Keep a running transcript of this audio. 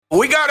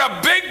We got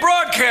a big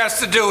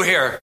broadcast to do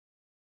here.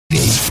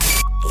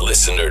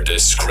 Listener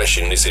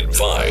discretion is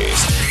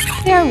advised.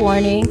 Fair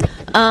warning.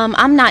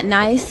 I'm not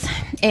nice,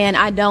 and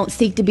I don't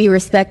seek to be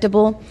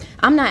respectable.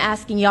 I'm not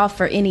asking y'all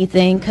for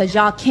anything, because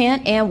y'all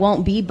can't and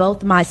won't be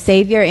both my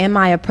savior and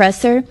my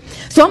oppressor.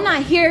 So I'm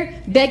not here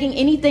begging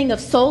anything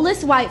of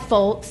soulless white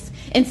folks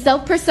and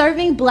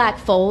self-preserving black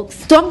folks.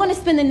 So I'm going to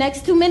spend the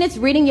next 2 minutes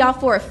reading y'all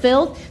for a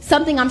filth,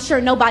 something I'm sure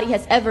nobody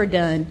has ever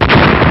done.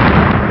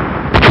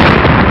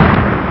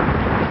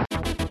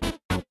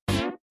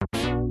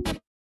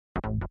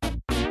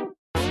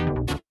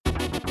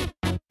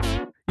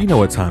 You know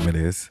what time it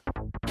is.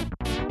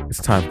 It's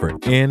time for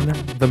In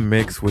the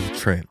Mix with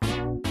Trent.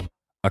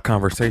 A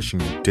conversation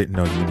you didn't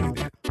know you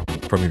needed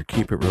from your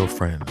Keep It Real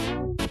friend.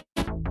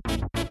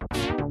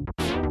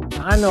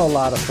 I know a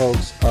lot of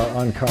folks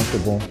are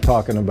uncomfortable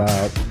talking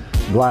about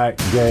black,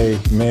 gay,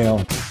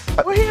 male.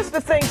 Well, here's the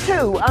thing,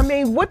 too. I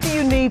mean, what do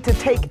you need to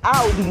take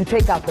out? Do you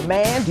take out the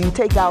man? Do you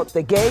take out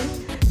the gay?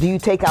 Do you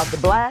take out the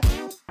black?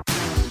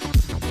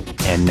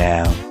 And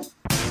now,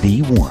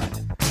 the one,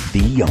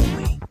 the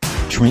only,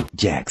 Trent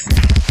Jackson.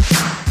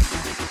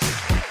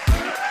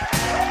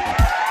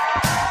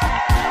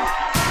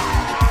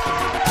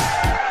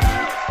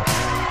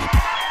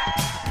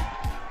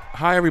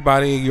 Hi,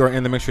 everybody. You're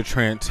in the mix with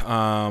Trent.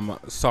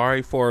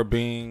 Sorry for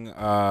being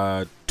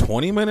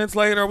 20 minutes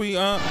late. Are we?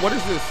 What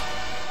is this?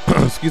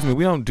 Excuse me.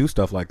 We don't do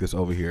stuff like this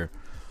over here.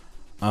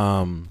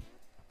 Well,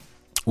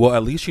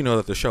 at least you know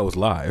that the show is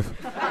live,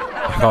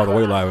 like all the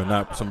way live, and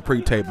not some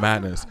pre-tape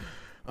madness,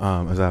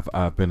 as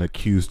I've been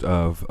accused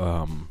of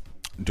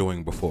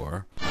doing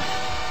before.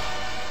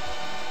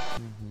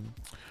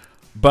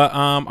 But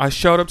I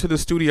showed up to the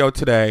studio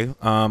today.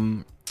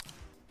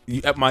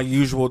 At my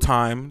usual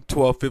time,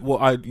 12:50. Well,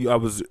 I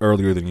was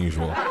earlier than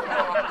usual.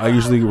 I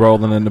usually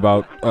roll in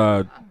about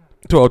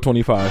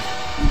 12:25.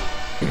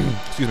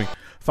 Excuse me,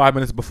 5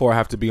 minutes before I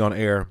have to be on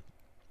air.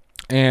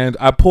 And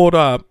I pulled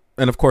up,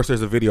 and of course,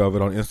 there's a video of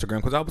it on Instagram,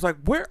 because I was like,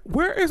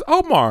 "Where is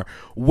Omar?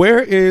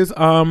 Where is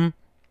the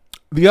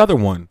other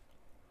one?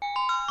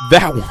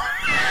 That one?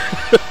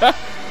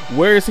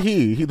 Where is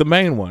he? The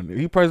main one.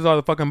 He presses all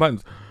the fucking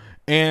buttons."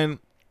 And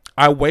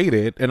I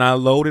waited, and I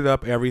loaded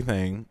up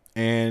everything.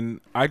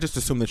 And I just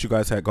assumed that you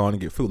guys had gone to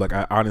get food. Like,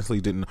 I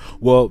honestly didn't.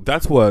 Well,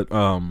 that's what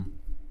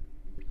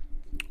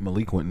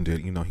Malik went and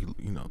did. You know,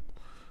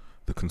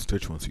 the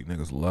constituency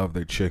niggas love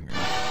their chicken.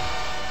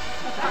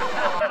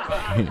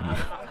 I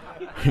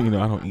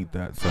don't eat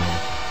that. So,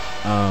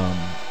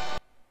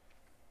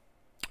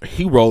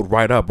 he rolled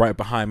right up, right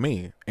behind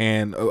me,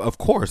 and of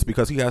course,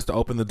 because he has to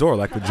open the door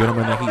like the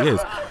gentleman that he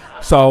is.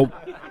 So,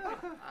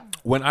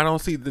 when I don't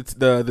see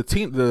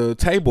the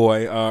Tay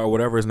boy or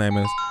whatever his name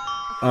is.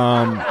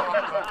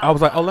 I was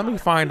like, let me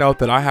find out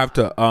that I have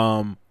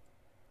to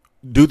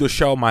do the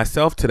show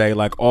myself today,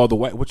 like all the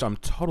way, which I'm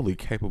totally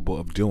capable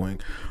of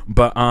doing.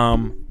 But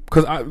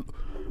because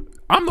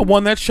I'm the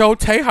one that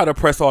showed Tay how to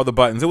press all the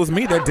buttons. It was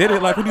me that did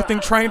it. Like, who do you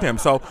think trained him?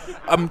 So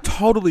I'm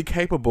totally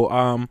capable.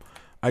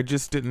 I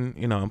just didn't,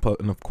 and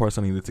of course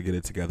I needed to get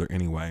it together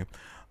anyway.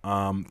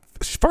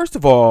 First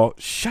of all,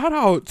 shout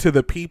out to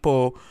the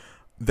people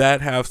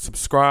that have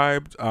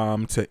subscribed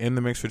to In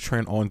the Mix with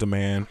Trent on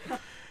demand.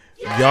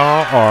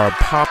 Y'all are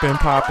popping.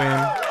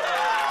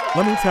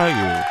 Let me tell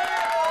you.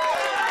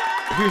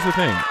 Here's the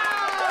thing.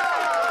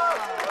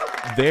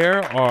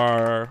 There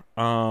are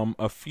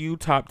a few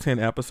top 10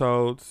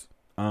 episodes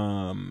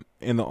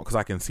because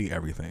I can see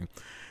everything.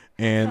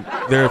 And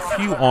there are a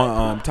few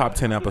on top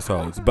 10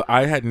 episodes, but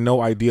I had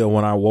no idea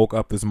when I woke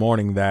up this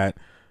morning that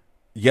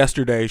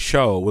yesterday's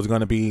show was going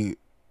to be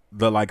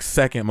the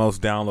second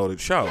most downloaded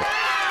show.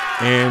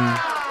 And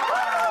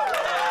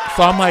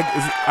so I'm like,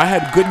 I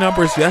had good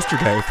numbers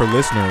yesterday for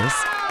listeners,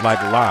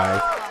 like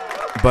live,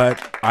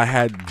 but I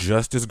had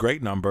just as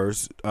great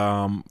numbers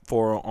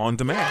for on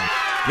demand.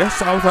 Yes,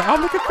 so I was like, oh,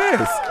 look at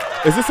this.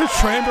 Is this a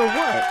trend or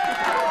what?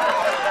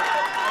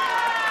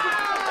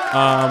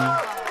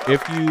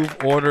 If you've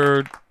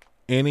ordered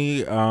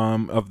any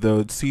of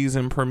the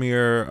season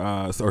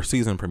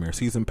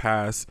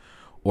pass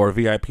or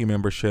VIP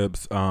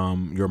memberships,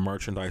 your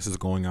merchandise is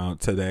going out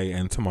today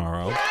and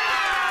tomorrow.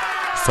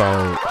 So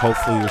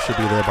hopefully it should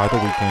be there by the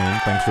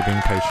weekend. Thanks for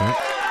being patient.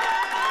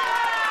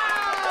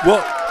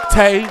 Well,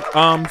 Tay,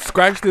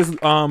 scratch this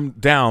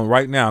down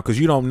right now, because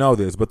you don't know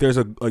this, but there's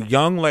a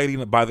young lady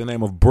by the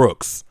name of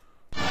Brooks.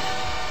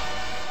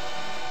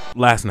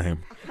 Last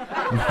name.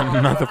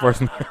 Not the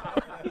first name.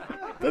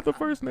 Not the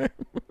first name.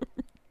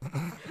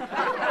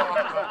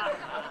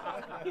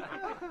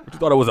 You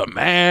thought it was a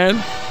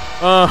man?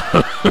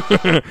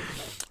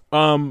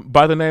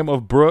 By the name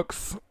of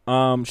Brooks.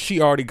 She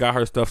already got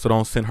her stuff, so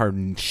don't send her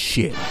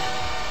shit.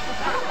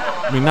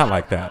 I mean, not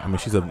like that. I mean,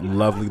 she's a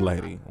lovely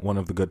lady, one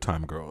of the good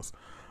time girls.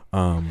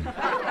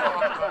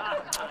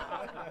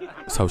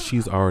 So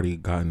she's already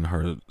gotten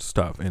her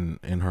stuff in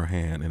her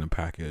hand in a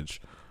package.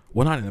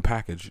 Well, not in a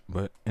package,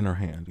 but in her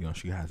hand.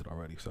 She has it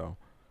already. So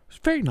she's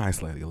a very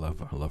nice lady. I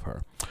love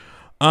her.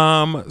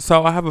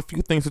 So I have a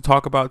few things to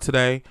talk about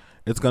today.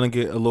 It's gonna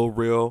get a little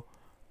real.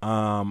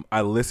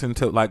 I listened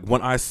to, like,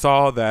 when I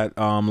saw that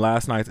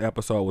last night's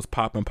episode was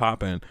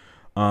popping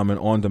and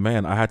on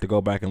demand, I had to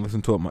go back and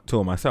listen to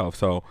it myself.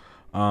 So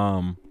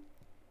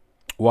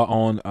while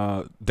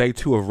on day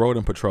 2 of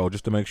Rodent Patrol,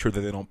 just to make sure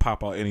that they don't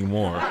pop out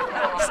anymore,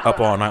 just up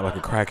all night like a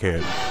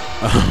crackhead.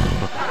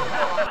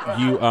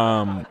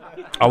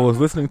 I was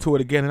listening to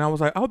it again and I was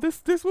like, oh,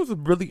 this was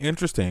really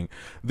interesting.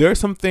 There are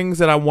some things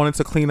that I wanted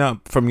to clean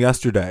up from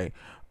yesterday.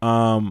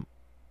 You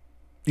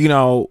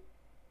know,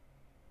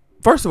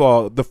 first of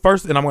all,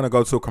 and I'm going to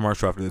go to a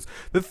commercial after this.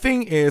 The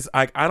thing is,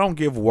 I don't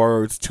give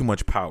words too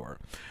much power.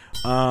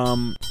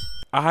 I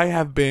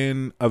have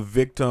been a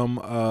victim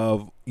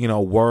of, you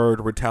know,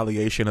 word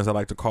retaliation, as I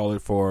like to call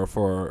it,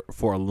 for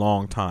a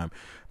long time.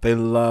 They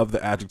love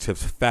the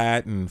adjectives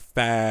fat and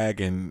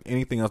fag and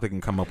anything else they can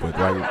come up with,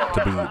 right,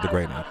 to be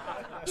degrading.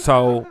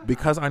 So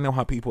because I know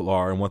how people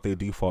are and what they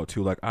default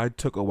to, like, I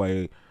took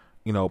away,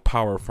 you know,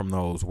 power from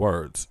those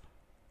words.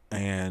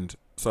 And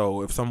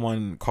so if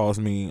someone calls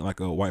me, like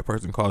a white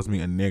person calls me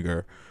a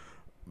nigger,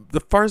 the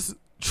first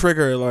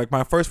trigger, like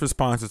my first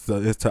response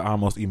is to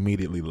almost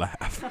immediately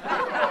laugh.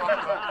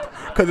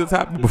 Because it's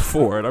happened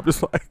before and I'm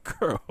just like,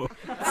 girl.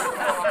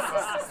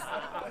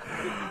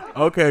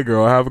 Okay,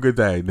 girl, have a good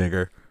day,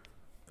 nigger.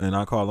 And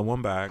I call them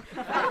one back.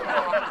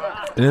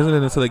 It isn't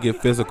until they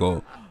get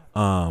physical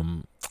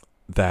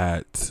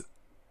that,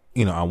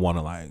 you know, I want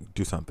to like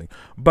do something.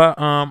 But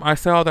I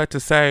say all that to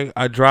say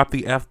I dropped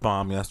the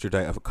F-bomb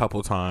yesterday a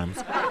couple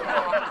times.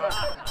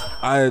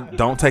 I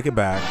don't take it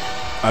back.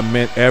 I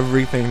meant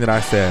everything that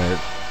I said.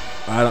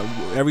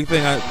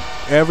 Everything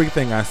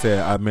I said,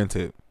 I meant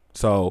it.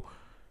 So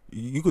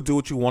you could do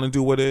what you want to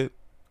do with it.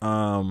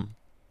 I'm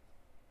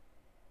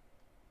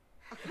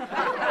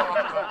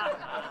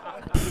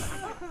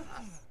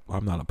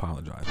not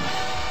apologizing.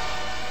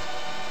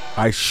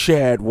 I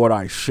shared what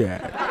I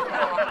shared.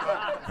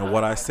 And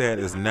what I said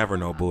is never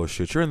no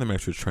bullshit. You're in the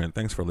mix with Trent.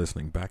 Thanks for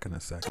listening. Back in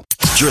a second.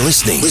 You're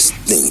listening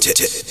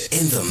to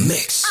In the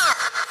Mix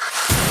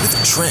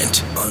with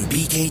Trent on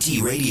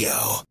BKT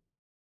Radio.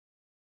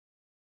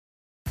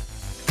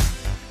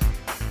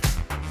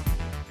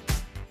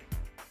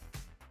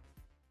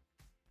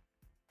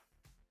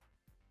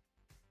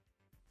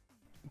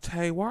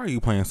 Tay, why are you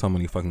playing so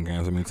many fucking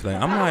games with me today?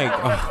 I'm like,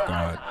 oh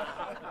God.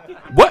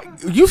 What?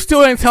 You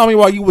still ain't tell me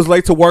why you was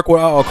late to work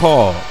without a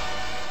call.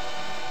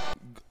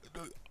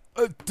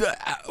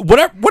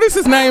 What is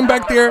his name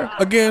back there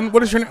again?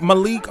 What is your name?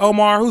 Malik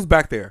Omar? Who's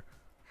back there?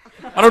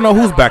 I don't know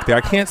who's back there.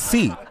 I can't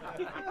see.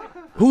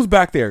 Who's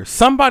back there?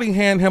 Somebody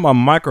hand him a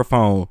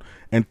microphone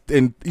and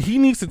he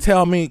needs to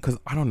tell me, because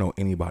I don't know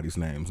anybody's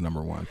names,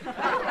 number one.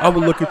 I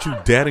would look at you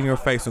dead in your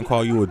face and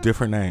call you a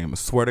different name. I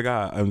swear to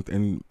God.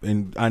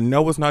 And I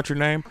know it's not your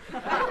name,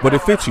 but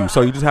it fits you.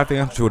 So you just have to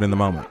answer to it in the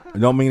moment. I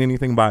don't mean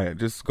anything by it.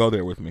 Just go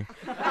there with me.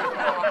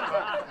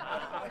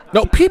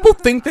 No, people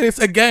think that it's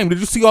a game. Did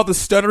you see all the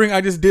stuttering I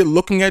just did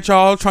looking at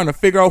y'all, trying to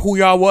figure out who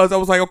y'all was? I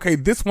was like, okay,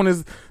 this one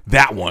is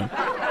that one.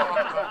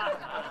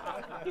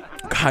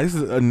 God, this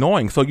is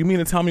annoying. So you mean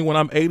to tell me when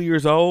I'm 80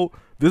 years old,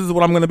 this is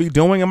what I'm going to be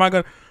doing?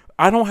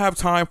 I don't have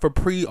time for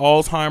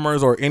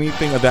pre-Alzheimer's or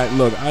anything of that.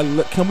 Look,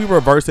 can we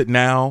reverse it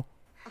now?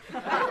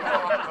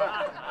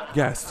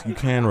 Yes, you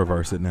can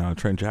reverse it now.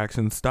 Trent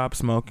Jackson, stop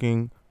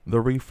smoking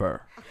the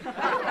reefer.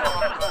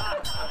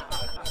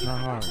 It's not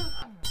hard.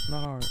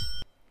 Not hard.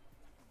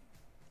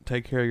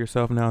 Take care of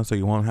yourself now so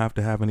you won't have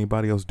to have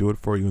anybody else do it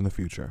for you in the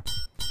future.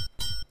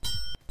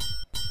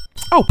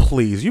 Oh,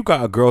 please. You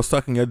got a girl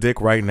sucking your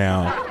dick right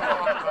now.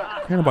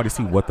 Can't nobody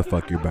see what the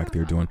fuck you're back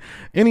there doing.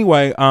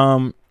 Anyway,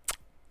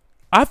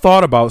 I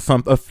thought about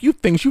a few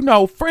things. You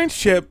know,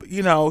 friendship,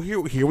 you know, here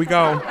we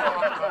go.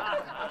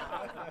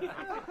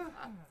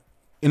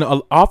 You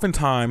know,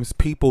 oftentimes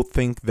people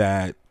think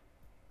that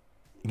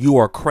you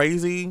are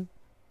crazy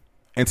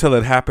until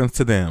it happens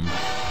to them.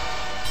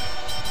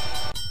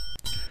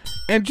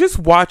 And just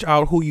watch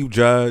out who you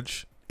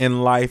judge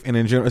in life and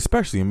in general,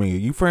 especially me.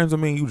 You friends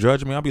with me, you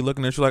judge me, I'll be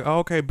looking at you like, oh,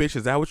 okay, bitch,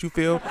 is that what you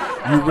feel?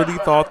 You really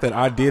thought that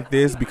I did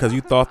this because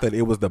you thought that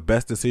it was the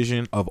best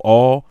decision of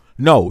all?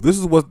 No, this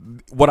is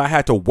what I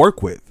had to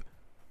work with.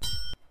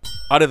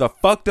 Out of the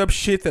fucked up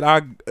shit that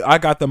I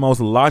got the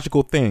most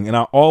logical thing, and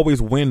I always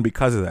win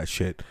because of that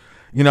shit.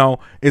 You know,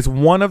 it's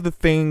one of the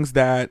things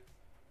that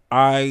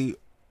I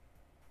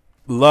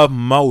love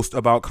most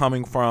about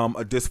coming from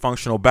a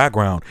dysfunctional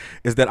background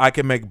is that I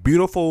can make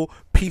beautiful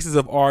pieces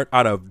of art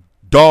out of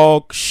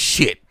dog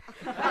shit.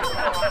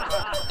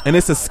 And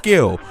it's a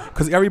skill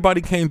because everybody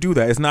can't do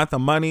that. It's not the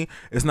money.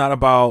 It's not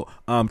about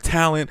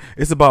talent.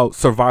 It's about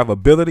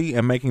survivability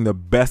and making the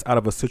best out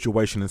of a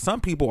situation. And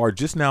some people are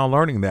just now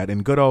learning that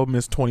in good old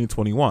Miss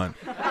 2021.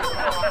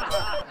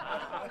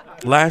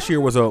 Last year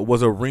was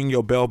a ring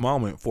your bell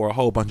moment for a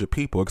whole bunch of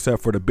people,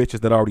 except for the bitches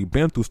that already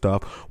been through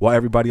stuff while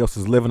everybody else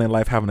is living their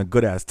life having a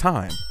good ass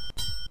time.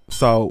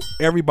 So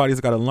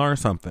everybody's got to learn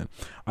something.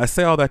 I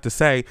say all that to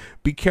say,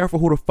 be careful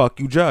who the fuck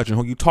you judge and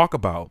who you talk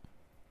about.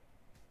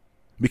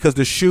 Because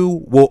the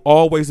shoe will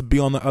always be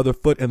on the other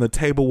foot and the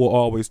table will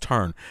always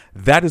turn.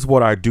 That is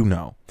what I do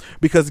know.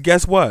 Because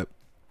guess what?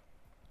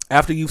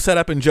 After you've set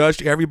up and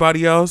judged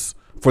everybody else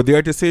for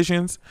their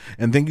decisions,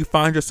 and then you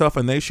find yourself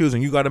in their shoes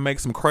and you got to make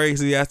some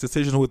crazy ass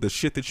decisions with the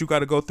shit that you got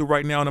to go through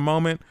right now in a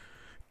moment,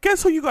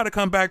 guess who you got to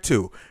come back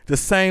to? The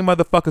same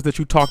motherfuckers that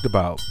you talked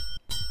about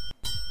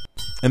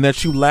and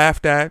that you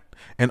laughed at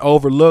and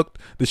overlooked.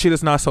 The shit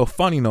is not so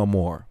funny no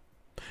more.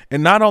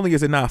 And not only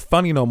is it not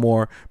funny no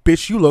more,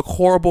 bitch, you look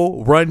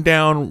horrible, run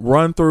down,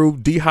 run through,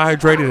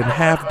 dehydrated, and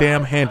half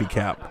damn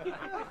handicapped.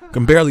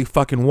 Can barely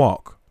fucking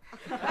walk.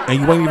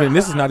 And you ain't even,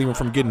 this is not even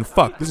from getting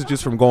fucked. This is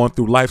just from going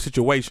through life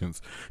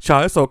situations.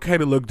 Child, it's okay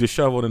to look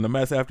disheveled in a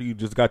mess after you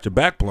just got your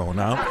back blown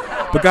out.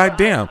 But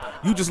goddamn,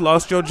 you just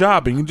lost your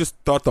job and you just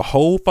thought the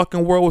whole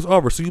fucking world was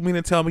over. So you mean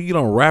to tell me you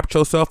don't wrap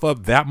yourself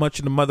up that much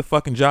in the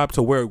motherfucking job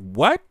to where,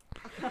 what?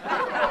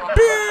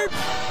 Bitch.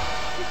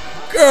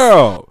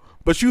 Girl.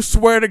 But you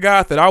swear to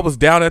God that I was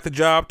down at the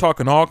job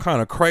talking all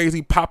kind of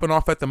crazy, popping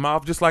off at the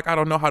mouth, just like I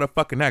don't know how to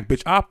fucking act.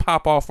 Bitch, I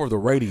pop off for the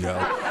radio.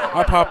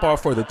 I pop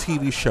off for the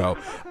TV show.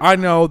 I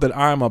know that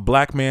I'm a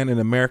black man in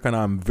America, and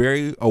I'm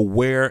very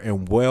aware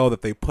and well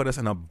that they put us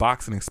in a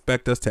box and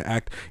expect us to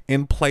act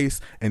in place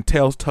and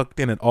tails tucked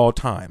in at all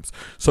times.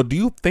 So do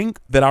you think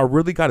that I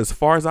really got as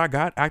far as I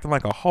got acting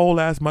like a whole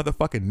ass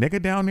motherfucking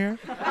nigga down there?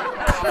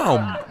 Come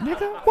on,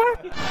 nigga,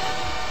 what?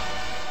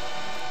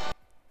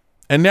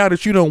 And now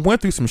that you done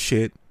went through some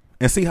shit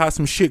and see how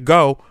some shit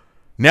go,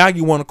 now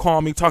you want to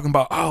call me talking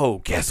about, oh,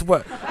 guess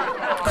what?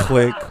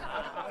 Click.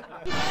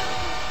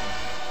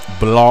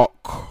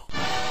 Block.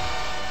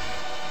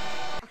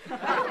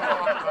 Because,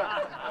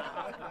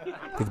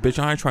 bitch,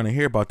 I ain't trying to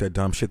hear about that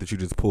dumb shit that you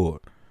just pulled.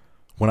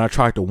 When I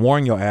tried to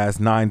warn your ass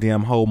 9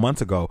 damn whole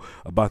months ago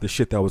about the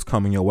shit that was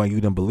coming your way,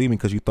 you didn't believe me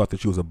because you thought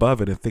that you was above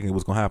it and thinking it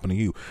was going to happen to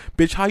you.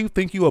 Bitch, how you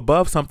think you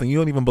above something? You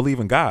don't even believe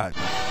in God.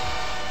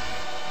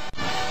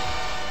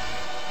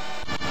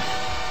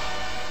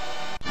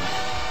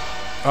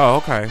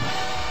 Oh, okay.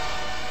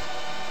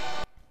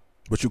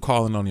 But you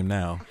calling on him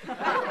now.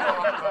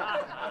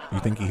 You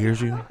think he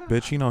hears you?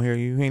 Bitch, he don't hear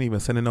you. He ain't even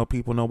sending no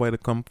people no way to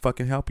come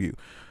fucking help you.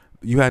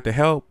 You had to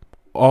help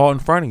all in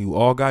front of you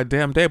all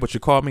goddamn day, but you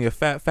called me a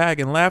fat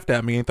fag and laughed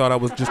at me and thought I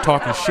was just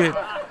talking shit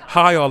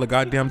high all the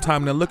goddamn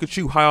time. And then look at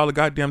you, high all the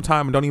goddamn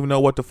time and don't even know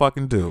what to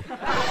fucking do.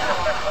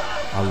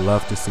 I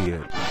love to see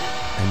it.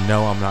 And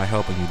no, I'm not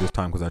helping you this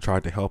time because I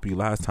tried to help you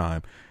last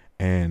time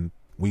and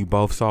we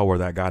both saw where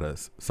that got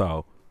us.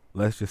 So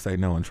let's just say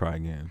no and try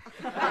again.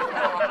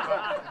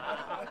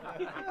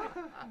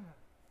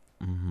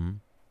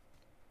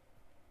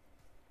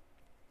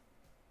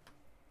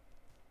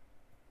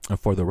 And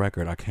for the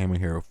record, I came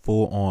in here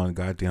full on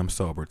goddamn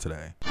sober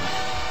today.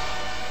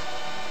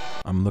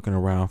 I'm looking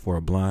around for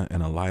a blunt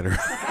and a lighter.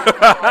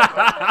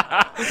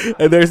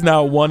 And there's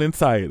not one in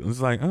sight. It's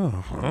like,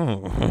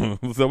 oh.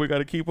 So we got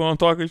to keep on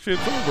talking shit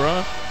too,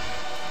 bro.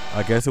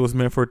 I guess it was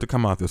meant for it to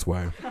come out this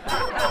way.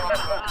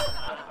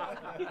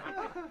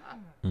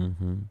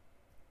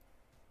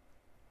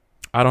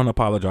 I don't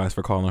apologize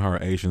for calling her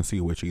an Asian sea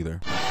witch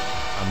either.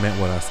 I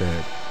meant what I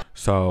said.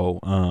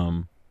 So,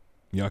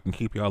 y'all can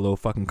keep y'all little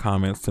fucking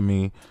comments to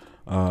me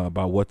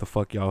about what the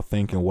fuck y'all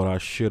think and what I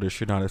should or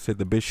should not have said.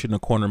 The bitch shouldn't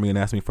have cornered me and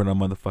asked me for no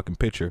motherfucking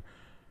picture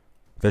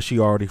that she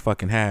already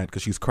fucking had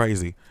because she's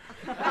crazy.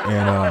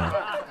 And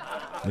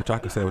which I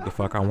can say what the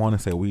fuck I want to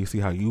say. We see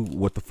how you,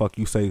 what the fuck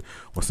you say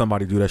when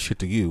somebody do that shit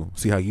to you.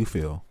 See how you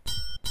feel.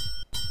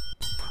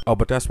 Oh,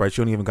 but that's right.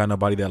 You don't even got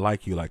nobody that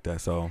like you like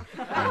that. So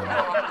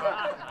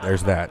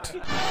there's that.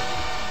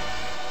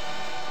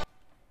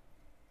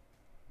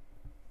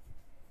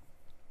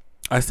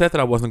 I said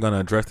that I wasn't going to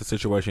address the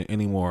situation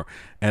anymore,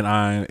 and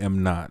I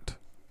am not.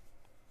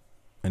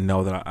 And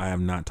know that I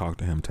am not talking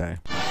to him, Tay.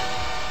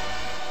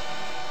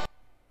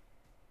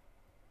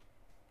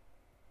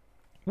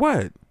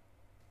 What?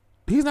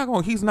 He's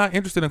not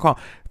interested in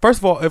calling. First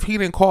of all, if he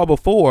didn't call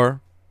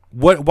before,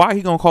 why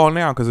he going to call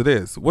now? Because it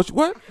is.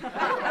 What?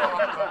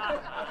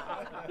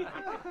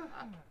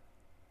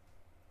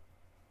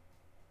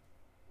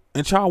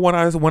 And child,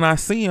 when I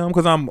see him,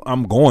 because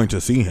I'm going to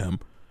see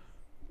him,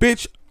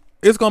 bitch,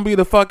 it's going to be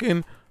the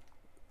fucking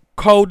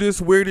coldest,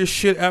 weirdest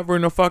shit ever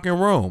in the fucking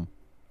room.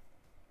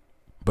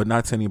 But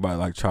not to anybody.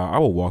 Like, child, I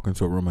will walk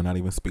into a room and not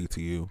even speak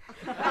to you.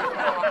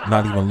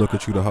 Not even look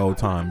at you the whole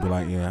time. Be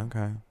like, yeah,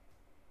 okay.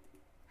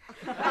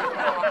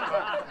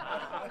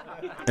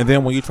 And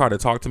then when you try to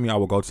talk to me, I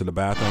will go to the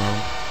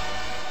bathroom.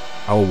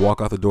 I will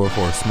walk out the door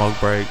for a smoke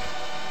break.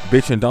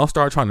 Bitch, and don't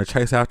start trying to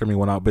chase after me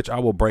when I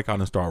will break out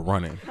and start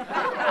running.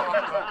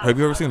 Have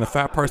you ever seen a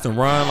fat person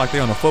run like they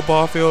on a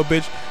football field,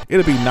 bitch?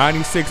 It'll be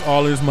 96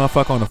 all this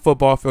motherfucker on the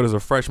football field as a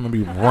freshman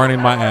be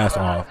running my ass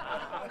off.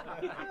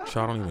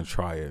 Y'all don't even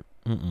try it.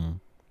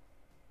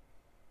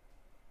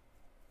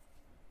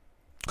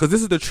 Because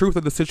this is the truth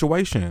of the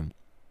situation.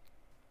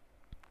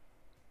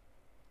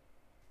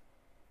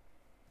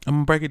 I'm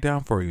going to break it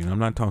down for you. And I'm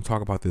not going to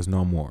talk about this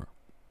no more.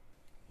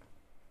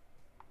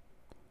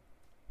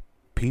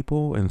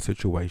 People in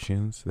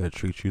situations that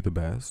treat you the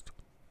best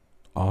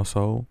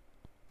also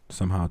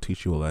somehow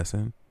teach you a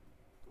lesson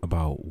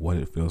about what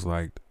it feels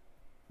like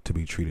to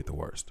be treated the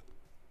worst.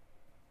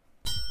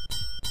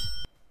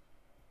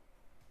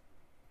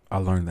 I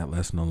learned that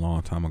lesson a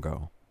long time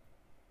ago.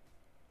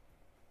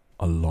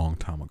 A long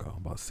time ago,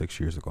 about 6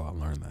 years ago, I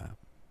learned that.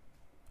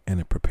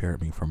 And it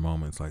prepared me for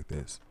moments like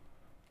this.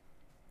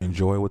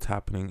 Enjoy what's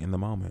happening in the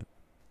moment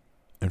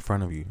in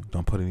front of you.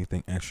 Don't put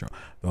anything extra.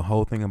 The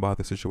whole thing about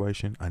the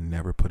situation, I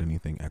never put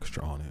anything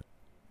extra on it.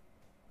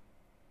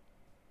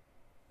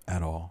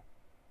 At all.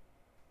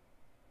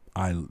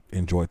 I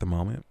enjoyed the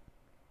moment.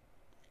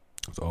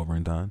 It was over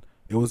and done.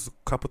 It was a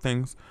couple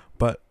things,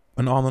 but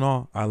in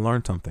all, I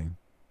learned something.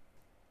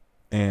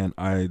 And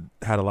I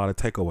had a lot of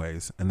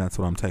takeaways, and that's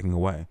what I'm taking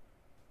away.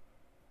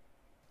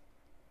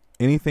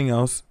 Anything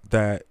else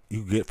that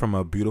you get from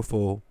a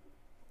beautiful,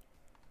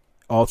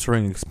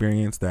 altering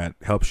experience that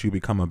helps you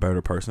become a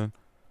better person,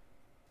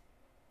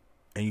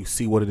 and you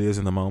see what it is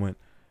in the moment,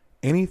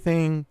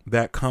 anything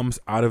that comes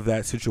out of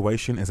that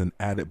situation is an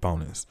added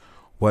bonus,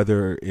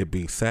 whether it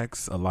be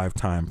sex, a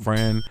lifetime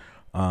friend,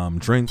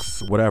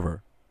 drinks,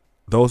 whatever.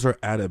 Those are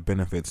added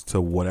benefits to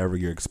whatever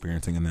you're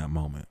experiencing in that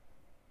moment.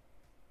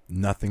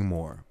 Nothing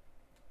more.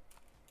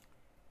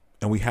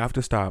 And we have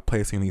to stop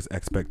placing these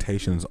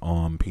expectations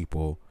on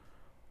people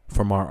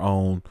from our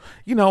own,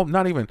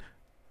 not even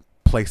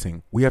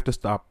placing. We have to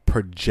stop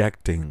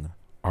projecting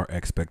our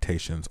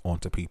expectations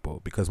onto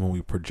people, because when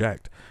we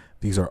project,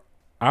 these are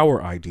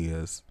our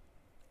ideas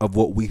of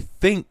what we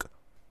think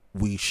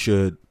we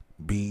should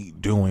be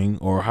doing,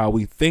 or how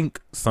we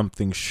think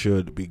something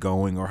should be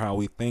going, or how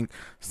we think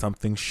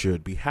something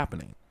should be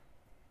happening.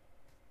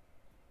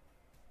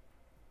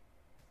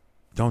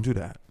 Don't do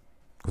that,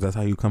 because that's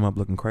how you come up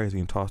looking crazy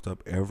and tossed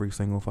up every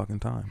single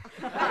fucking time.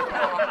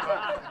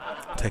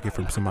 Take it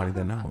from somebody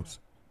that knows.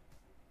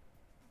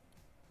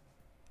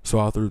 So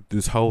all through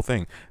this whole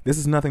thing, this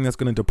is nothing that's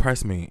going to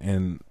depress me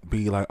and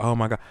be like, oh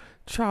my God,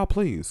 child,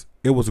 please.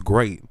 It was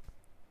great.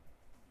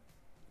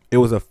 It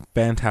was a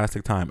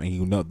fantastic time. And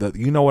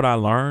you know what I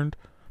learned?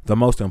 The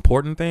most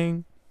important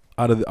thing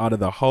out of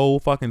the whole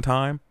fucking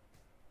time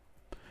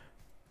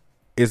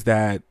is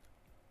that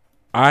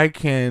I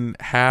can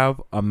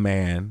have a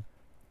man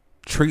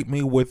treat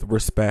me with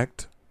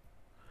respect.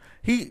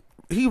 He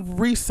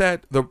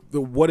reset the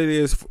what it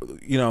is,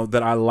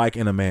 that I like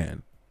in a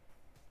man.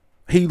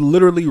 He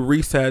literally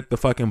reset the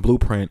fucking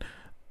blueprint,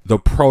 the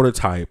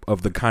prototype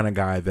of the kind of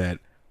guy that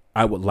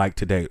I would like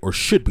to date or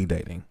should be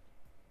dating.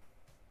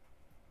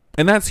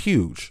 And that's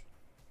huge.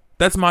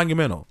 That's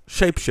monumental.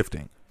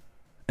 Shape-shifting.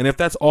 And if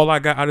that's all I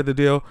got out of the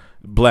deal,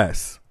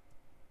 bless.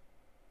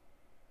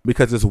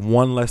 Because it's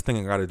one less thing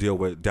I got to deal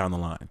with down the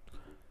line.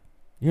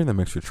 You're in the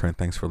mix with Trent.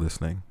 Thanks for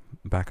listening.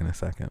 Back in a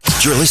second.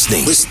 You're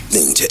listening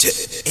to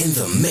In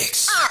the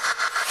Mix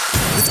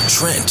with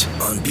Trent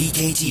on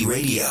BKT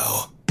Radio.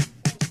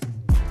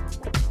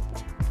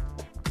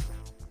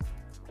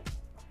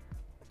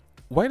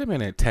 Wait a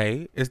minute,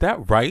 Tay. Is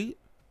that right?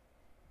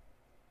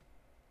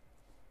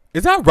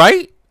 Is that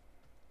right?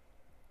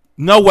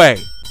 No way.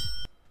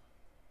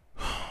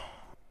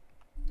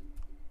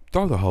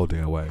 Throw the whole day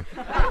away.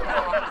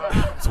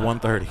 It's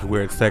 1:30.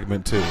 We're at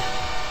segment 2.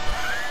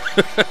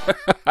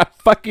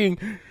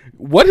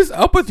 What is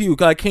up with you?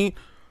 I can't.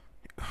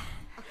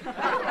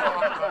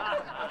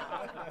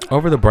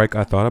 Over the break,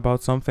 I thought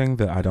about something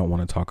that I don't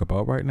want to talk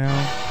about right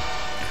now.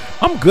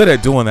 I'm good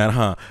at doing that,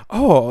 huh?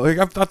 Oh,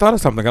 I thought of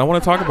something. I don't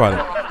want to talk about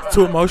it. It's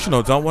too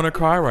emotional. Don't want to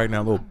cry right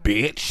now, little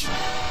bitch.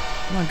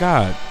 Oh my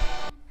God.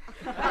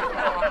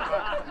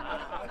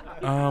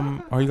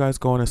 Are you guys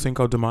going to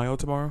Cinco de Mayo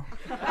tomorrow?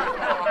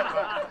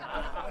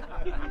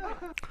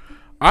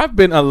 I've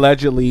been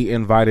allegedly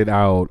invited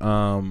out,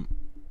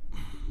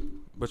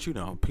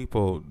 but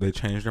people, they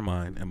change their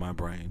mind in my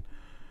brain.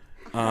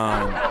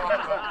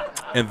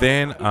 And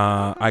then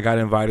I got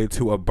invited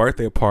to a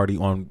birthday party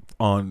on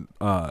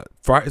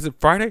Friday. Is it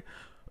Friday?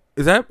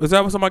 Is that what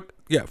something like?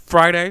 Yeah,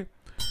 Friday.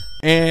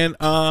 And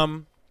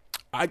I'm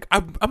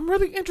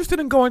really interested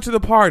in going to the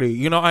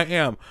party. I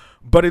am,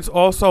 but it's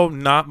also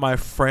not my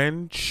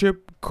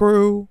friendship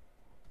crew,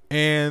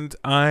 and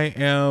I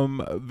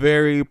am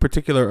very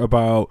particular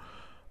about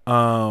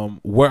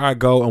where I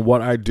go and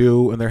what I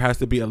do, and there has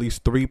to be at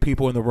least 3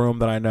 people in the room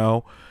that I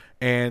know,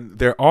 and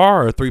there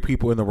are 3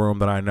 people in the room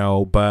that I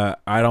know, but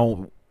I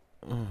don't.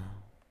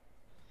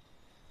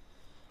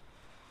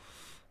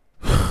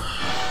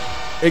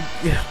 It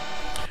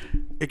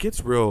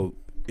gets real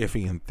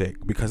iffy and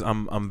thick because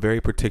I'm very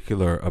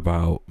particular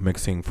about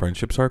mixing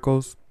friendship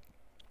circles,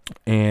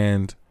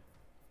 and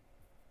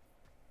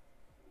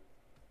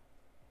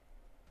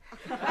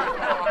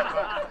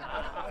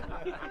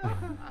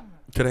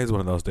today's one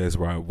of those days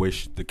where I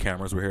wish the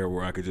cameras were here,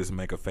 where I could just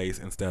make a face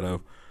instead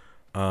of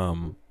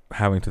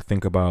having to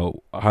think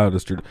about how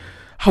to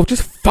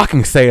just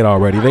fucking say it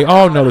already. They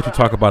all know that you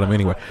talk about them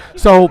anyway.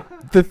 So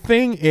the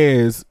thing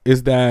is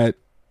that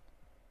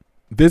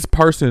this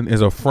person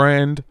is a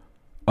friend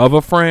of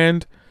a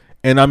friend,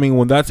 and I mean,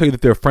 when I tell you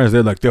that they're friends,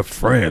 they're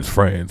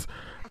friends,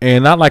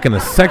 and not like in a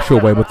sexual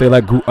way, but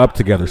they grew up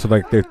together, so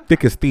they're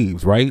thick as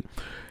thieves, right?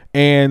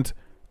 And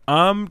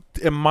I'm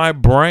in my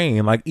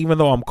brain, even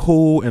though I'm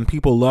cool and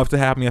people love to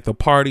have me at the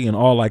party and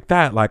all like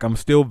that, I'm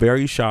still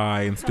very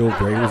shy and still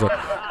very reserved.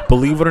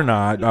 believe it or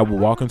not, I will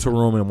walk into a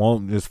room and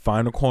won't just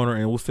find a corner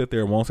and will sit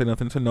there and won't say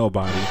nothing to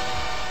nobody.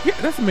 Yeah,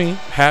 that's me.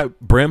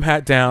 Brim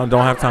hat down,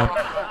 don't have time.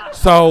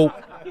 So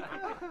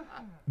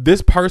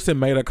this person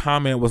made a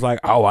comment, was like,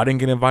 oh, I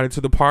didn't get invited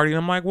to the party. And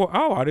I'm like, well,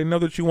 I didn't know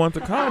that you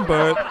wanted to come,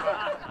 but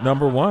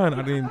number one,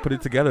 I didn't put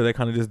it together. They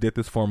kind of just did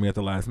this for me at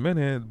the last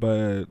minute,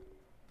 but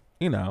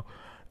you know.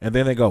 And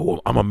then they go, well,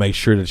 I'm gonna make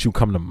sure that you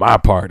come to my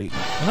party.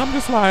 And I'm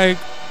just like,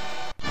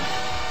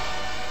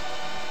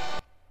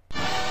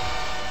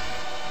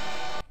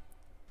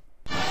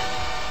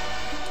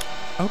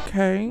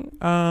 okay,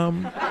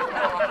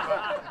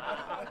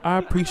 I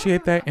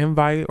appreciate that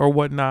invite or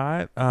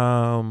whatnot.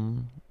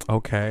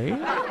 Okay,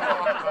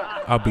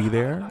 I'll be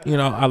there. You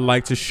know, I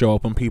like to show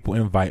up when people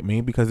invite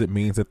me because it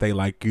means that they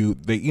like you.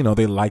 They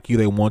like you.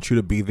 They want you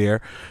to be there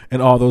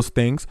and all those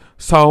things.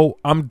 So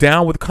I'm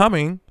down with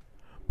coming,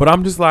 but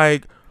I'm just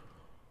like,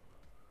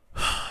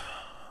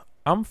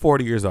 I'm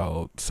 40 years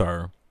old,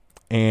 sir.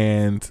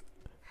 And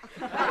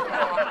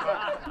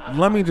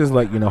let me just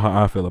let you know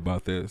how I feel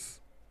about this.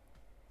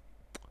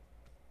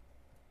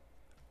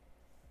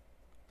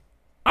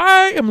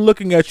 I am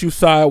looking at you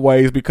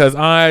sideways because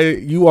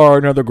you are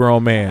another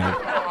grown man.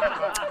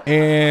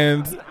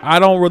 And I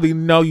don't really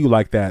know you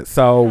like that.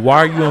 So why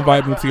are you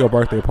inviting me to your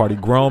birthday party?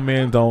 Grown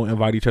men don't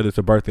invite each other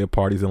to birthday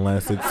parties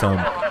unless it's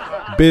some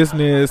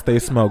business. They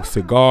smoke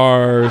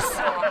cigars.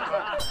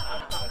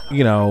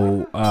 You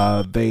know,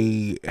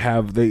 they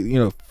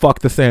fuck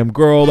the same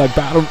girl, like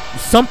battle,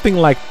 something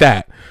like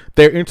that.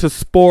 They're into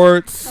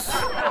sports.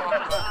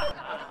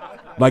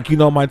 Like, you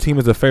know, my team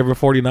is a favorite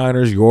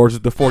 49ers. Yours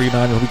is the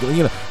 49ers.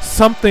 You know,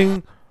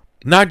 something,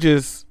 not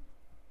just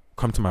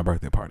come to my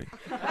birthday party.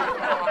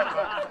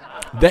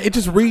 That it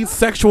just reads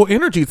sexual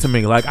energy to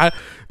me. Like,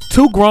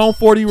 two grown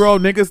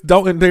 40-year-old niggas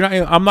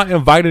I'm not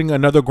inviting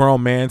another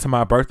grown man to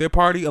my birthday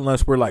party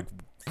unless we're like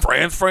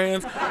friends.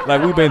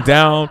 Like, we've been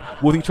down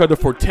with each other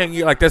for 10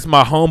 years. Like, that's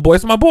my homeboy.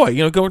 It's my boy.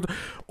 You know,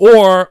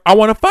 or I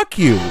want to fuck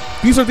you.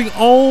 These are the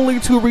only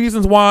two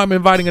reasons why I'm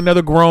inviting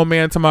another grown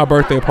man to my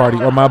birthday party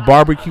or my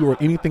barbecue or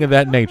anything of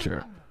that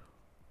nature.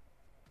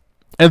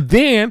 And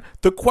then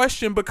the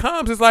question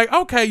becomes, it's like,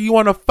 okay, you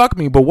want to fuck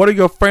me, but what are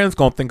your friends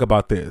going to think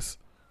about this?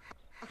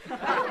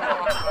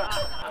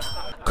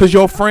 Because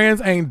your friends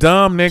ain't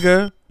dumb,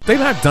 nigga. They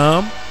not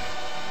dumb.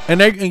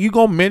 And you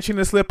gonna mention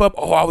and slip up,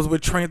 oh, I was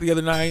with Trent the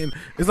other night. And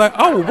it's like,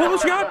 oh, what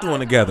was y'all doing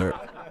together?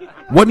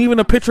 Wasn't even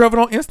a picture of it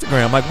on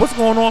Instagram. Like, what's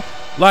going on?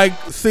 Like,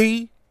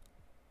 see?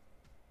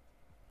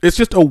 It's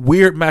just a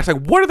weird match.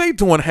 Like, what are they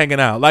doing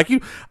hanging out? Like,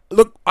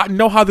 look, I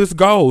know how this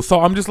goes.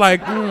 So I'm just like,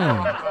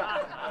 are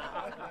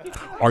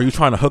you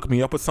trying to hook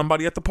me up with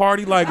somebody at the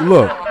party? Like,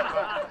 look.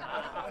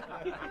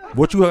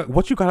 What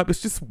you got up,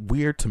 it's just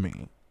weird to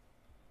me.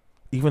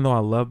 Even though I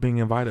love being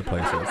invited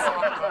places.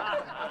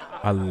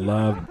 I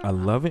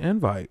love an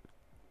invite.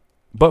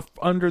 But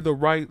under the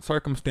right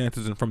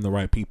circumstances and from the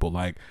right people.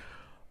 Like,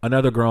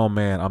 another grown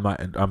man,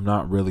 I'm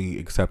not really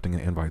accepting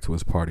an invite to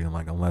his party, and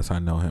like, unless I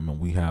know him and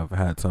we have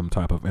had some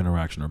type of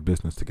interaction or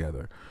business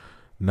together.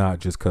 Not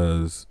just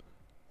because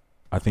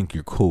I think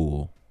you're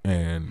cool.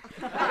 And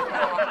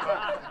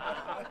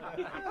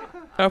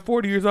at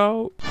 40 years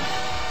old,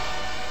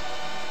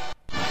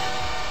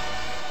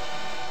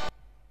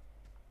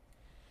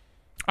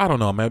 I don't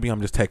know. Maybe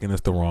I'm just taking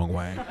this the wrong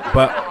way,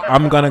 but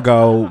I'm gonna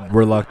go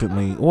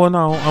reluctantly. Well,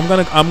 no, I'm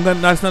gonna.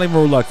 That's not even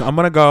reluctant. I'm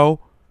gonna go,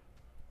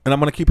 and I'm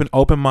gonna keep an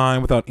open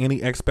mind without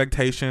any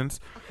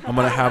expectations. I'm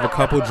gonna have a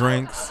couple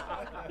drinks.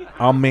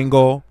 I'll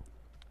mingle.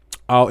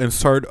 I'll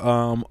insert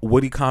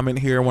witty comment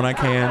here when I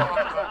can,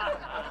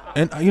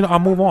 and I'll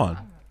move on,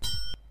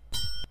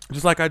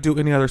 just like I do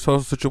any other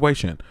social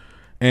situation,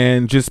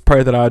 and just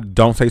pray that I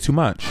don't say too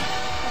much.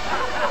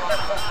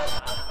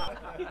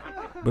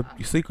 But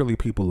secretly,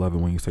 people love it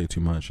when you say too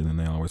much, and then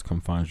they always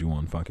come find you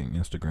on fucking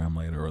Instagram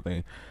later, or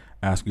they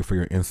ask you for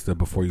your Insta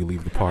before you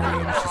leave the party,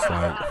 and it's just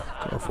like,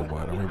 girl, for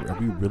what? Are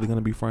we really gonna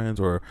be friends,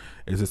 or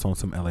is this on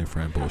some LA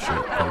friend bullshit?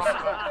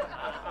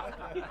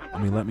 I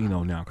mean, let me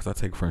know now, because I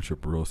take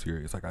friendship real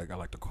serious. Like, I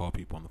like to call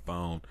people on the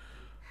phone,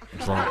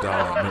 drunk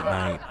down at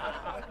midnight,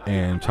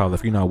 and child,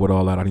 if you're not with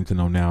all that, I need to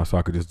know now so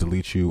I could just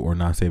delete you or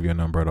not save your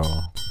number at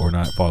all, or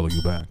not follow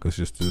you back. It's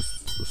just this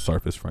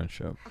surface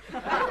friendship.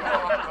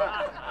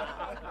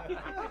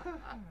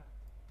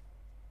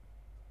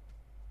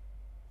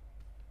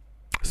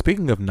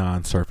 Speaking of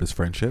non-surface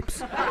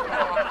friendships,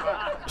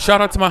 shout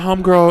out to my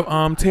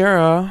homegirl,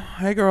 Tara.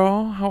 Hey,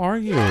 girl, how are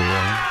you?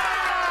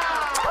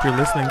 If you're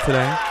listening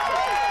today,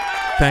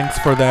 thanks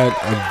for that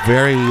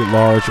very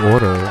large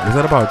order. Is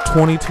that about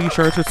 20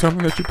 t-shirts or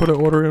something that you put an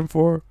order in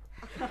for?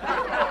 I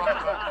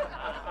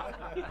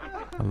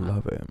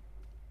love it.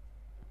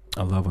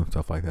 I love when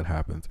stuff like that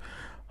happens.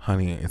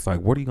 Honey, it's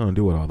like, what are you going to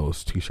do with all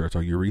those t-shirts?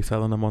 Are you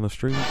reselling them on the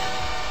street?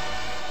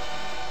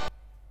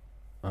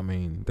 I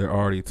mean, they're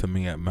already, to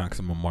me, at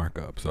maximum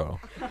markup, so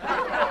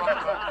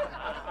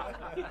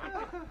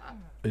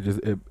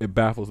it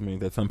baffles me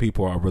that some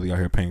people are really out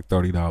here paying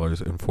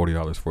 $30 and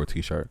 $40 for a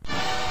t-shirt.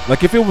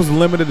 Like, if it was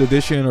limited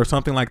edition or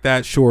something like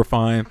that, sure,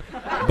 fine.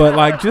 But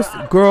like, just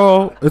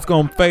girl, it's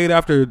gonna fade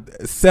after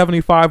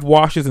 75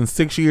 washes in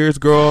 6 years,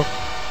 girl.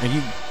 And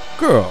you,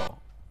 girl.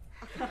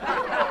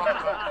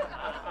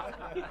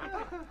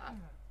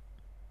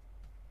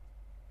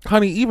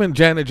 Honey, even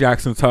Janet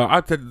Jackson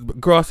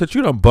girl, I said,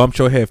 you done bumped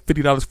your head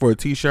 $50 for a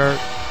t-shirt.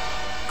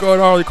 Girl, it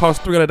already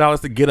cost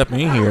 $300 to get up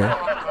in here.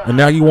 And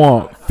now you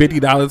want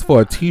 $50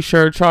 for a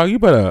t-shirt, child? You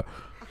better.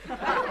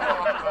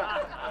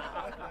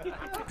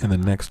 And the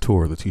next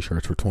tour, the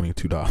t-shirts were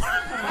 $22.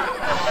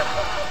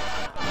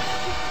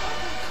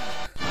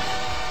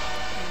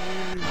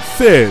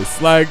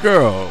 Sis, like,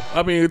 girl,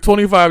 I mean,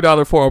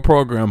 $25 for a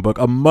program book,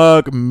 a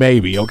mug,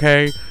 maybe,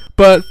 okay?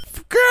 But,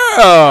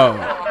 girl,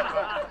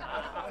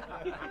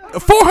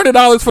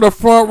 $400 for the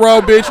front row,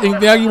 bitch, and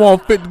now you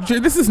want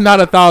this is not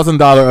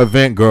 $1,000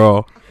 event,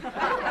 girl.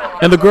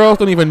 And the girls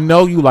don't even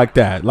know you like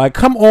that. Like,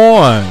 come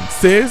on,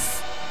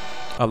 sis.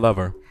 I love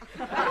her.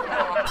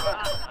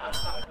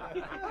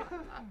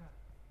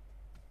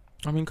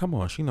 I mean, come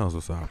on, she knows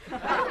what's up.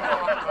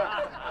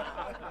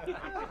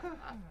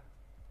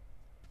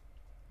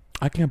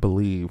 I can't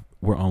believe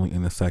we're only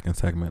in the second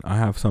segment. I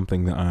have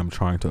something that I'm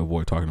trying to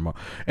avoid talking about,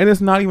 and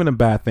it's not even a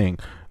bad thing.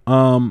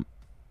 I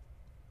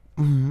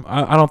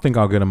don't think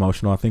I'll get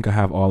emotional. I think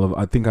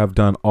I've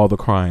done all the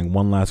crying.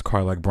 One last cry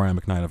like Brian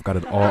McKnight. I've got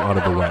it all out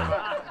of the way.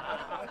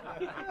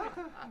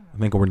 I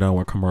think we're done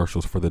with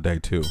commercials for the day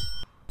too.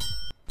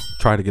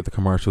 Tried to get the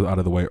commercials out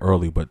of the way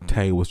early, but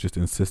Tay was just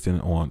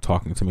insistent on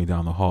talking to me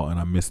down the hall, and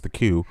I missed the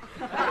cue.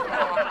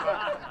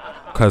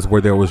 Because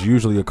where there was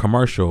usually a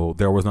commercial,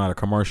 there was not a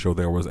commercial.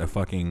 There was a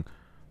fucking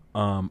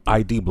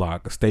ID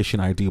block, a station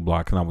ID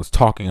block, and I was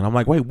talking, and I'm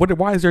like, wait,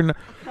 why is there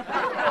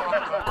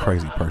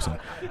crazy person?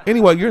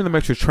 Anyway, you're in the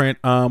mix with Trent.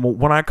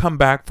 When I come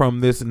back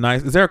from this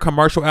is there a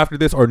commercial after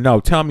this or no?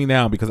 Tell me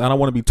now, because I don't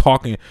want to be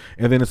talking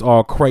and then it's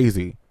all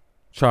crazy.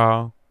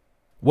 Child.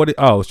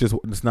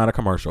 It's not a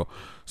commercial.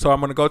 So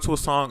I'm going to go to a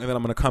song and then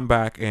I'm going to come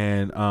back,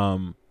 and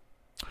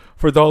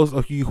for those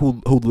of you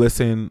who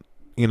listen,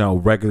 you know,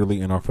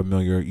 regularly and are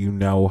familiar, you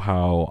know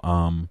how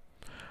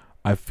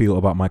I feel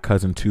about my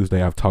cousin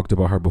Tuesday. I've talked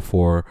about her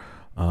before.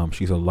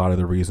 She's a lot of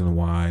the reason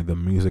why the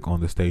music on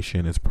the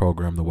station is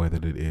programmed the way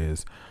that it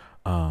is.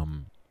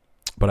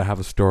 But I have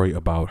a story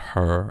about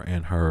her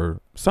and her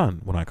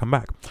son when I come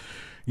back.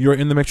 You're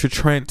in the mix with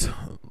Trent,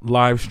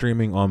 live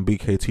streaming on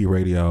BKT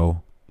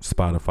Radio,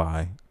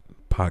 Spotify,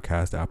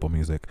 podcast, Apple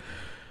Music.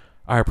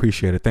 I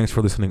appreciate it. Thanks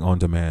for listening on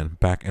demand.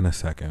 Back in a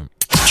second.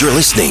 You're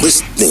listening to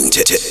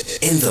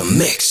In the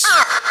Mix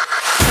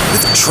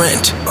with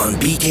Trent on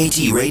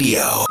BKT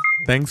Radio.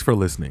 Thanks for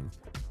listening.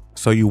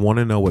 So you want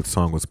to know what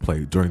song was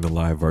played during the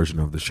live version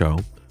of the show?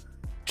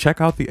 Check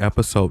out the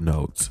episode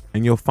notes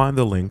and you'll find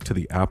the link to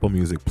the Apple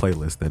Music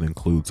playlist that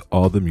includes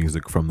all the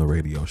music from the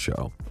radio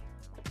show.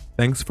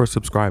 Thanks for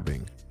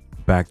subscribing.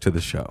 Back to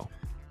the show.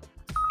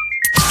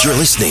 You're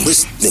listening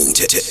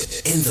to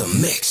In the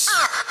Mix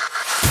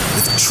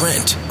with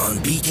Trent on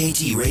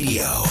BKT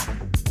Radio.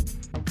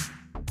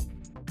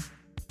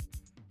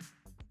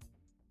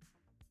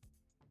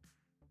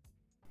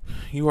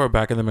 You are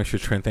back in the mix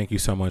with Trent. Thank you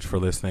so much for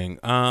listening.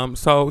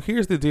 So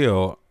here's the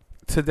deal.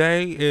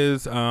 Today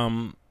is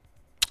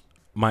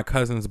my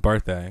cousin's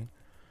birthday.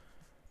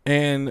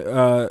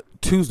 And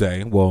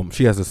Tuesday, well,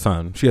 she has a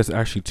son. She has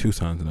actually 2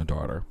 sons and a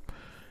daughter.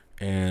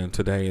 And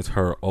today is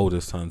her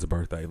oldest son's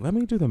birthday. Let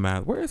me do the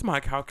math. Where is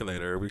my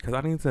calculator? Because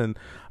I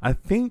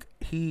think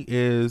he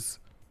is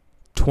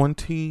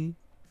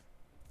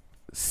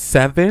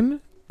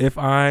 27, if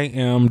I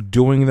am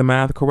doing the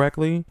math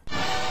correctly.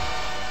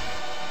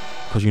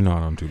 Because you know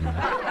I don't do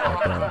math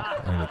like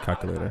that. I need a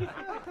calculator.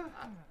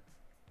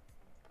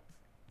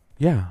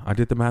 Yeah, I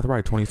did the math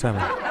right.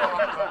 27.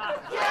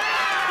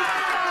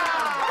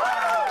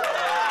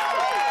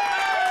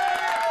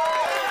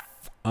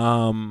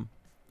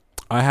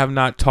 I have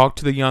not talked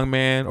to the young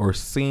man or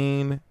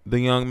seen the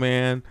young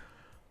man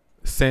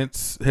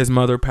since his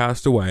mother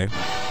passed away,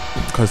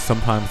 because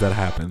sometimes that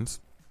happens.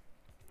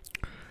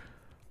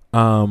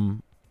 So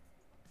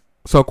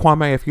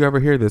Kwame, if you ever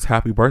hear this,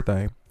 happy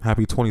birthday.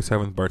 Happy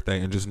 27th birthday.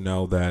 And just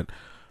know that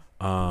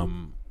I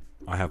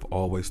have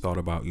always thought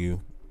about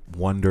you,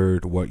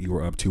 wondered what you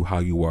were up to, how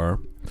you were.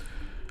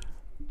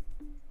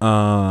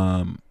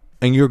 And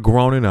you're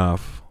grown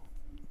enough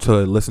to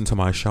listen to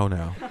my show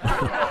now.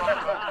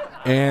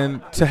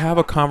 And to have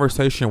a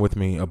conversation with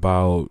me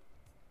about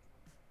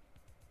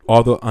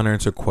all the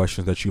unanswered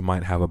questions that you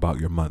might have about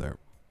your mother.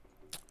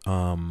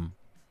 I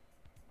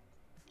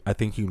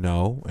think you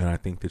know, and I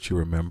think that you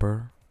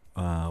remember.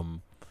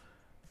 Me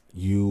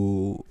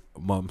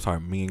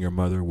and your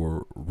mother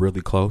were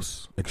really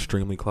close,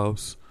 extremely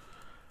close.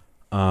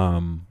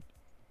 And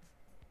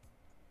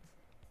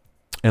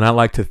I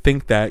like to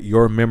think that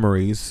your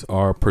memories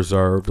are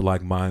preserved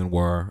like mine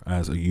were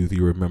as a youth.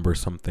 You remember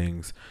some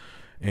things,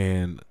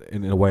 and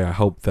in a way I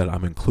hope that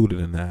I'm included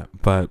in that.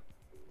 But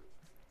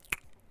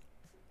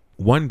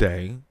one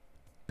day,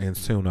 and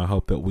soon, I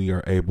hope that we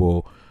are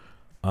able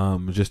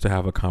just to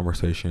have a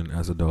conversation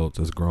as adults,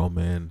 as grown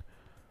men,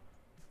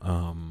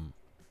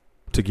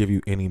 to give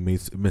you any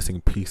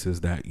missing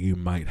pieces that you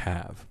might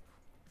have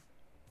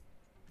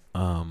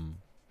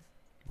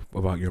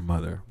about your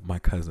mother, my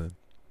cousin.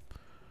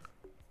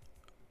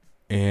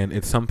 And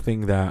it's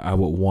something that I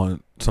would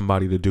want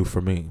somebody to do for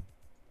me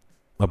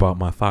about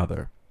my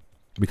father,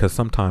 because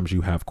sometimes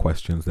you have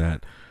questions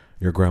that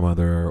your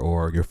grandmother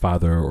or your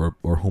father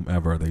or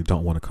whomever, they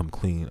don't want to come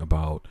clean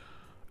about,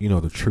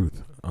 the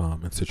truth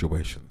in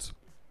situations.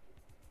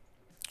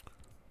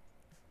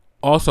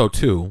 Also,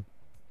 too,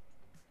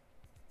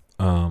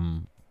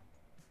 and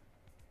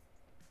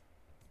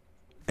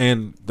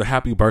the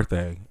happy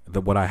birthday,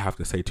 what I have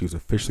to say to you is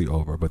officially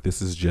over, but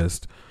this is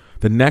just,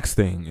 the next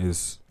thing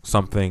is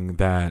something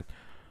that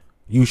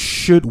you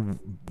should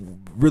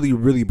really,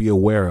 really be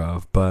aware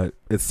of, but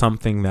it's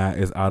something that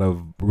is out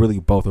of really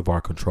both of our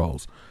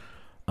controls.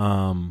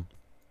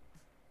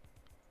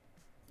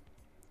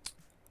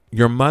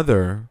 Your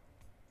mother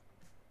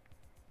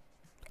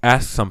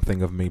asked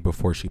something of me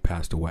before she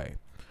passed away.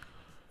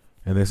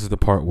 And this is the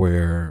part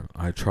where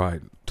I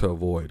tried to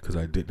avoid because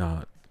I did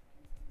not.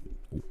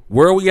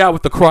 Where are we at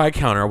with the cry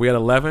counter? Are we at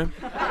 11?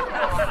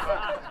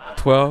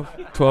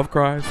 12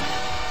 cries?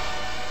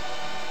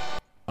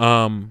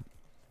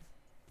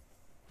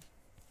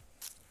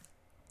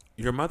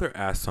 Your mother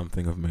asked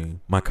something of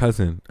me. My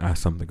cousin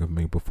asked something of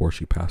me before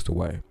she passed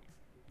away.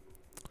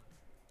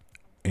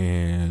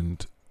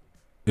 And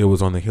it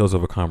was on the heels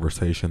of a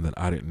conversation that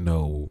I didn't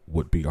know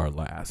would be our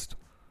last.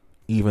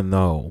 Even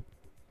though,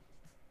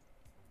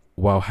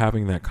 while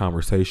having that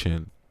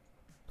conversation,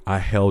 I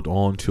held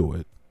on to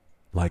it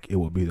like it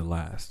would be the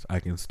last. I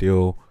can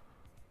still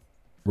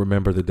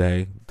remember the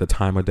day, the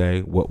time of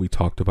day, what we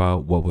talked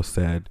about, what was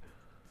said.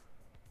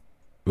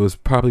 It was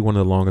probably one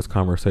of the longest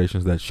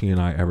conversations that she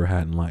and I ever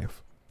had in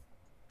life.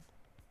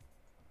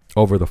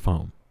 Over the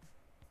phone.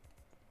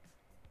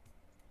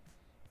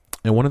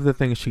 And one of the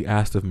things she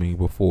asked of me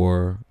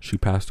before she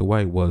passed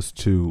away was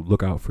to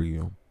look out for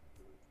you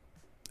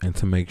and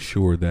to make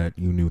sure that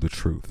you knew the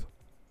truth.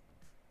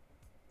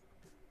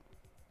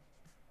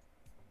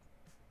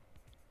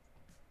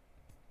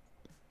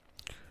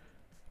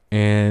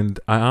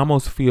 And I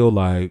almost feel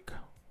like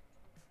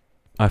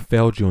I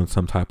failed you in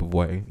some type of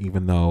way,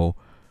 even though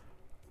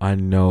I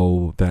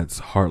know that's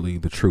hardly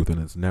the truth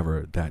and it's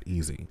never that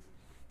easy.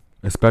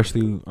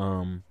 Especially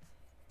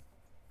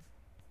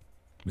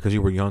because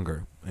you were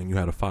younger and you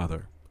had a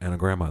father and a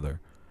grandmother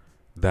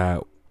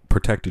that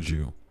protected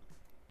you.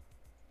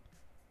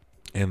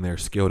 And they're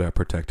skilled at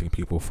protecting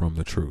people from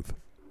the truth.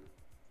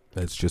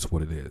 That's just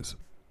what it is.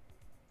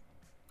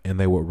 And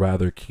they would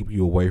rather keep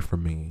you away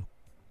from me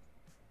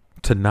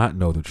to not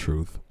know the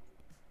truth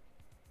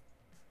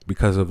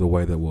because of the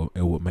way that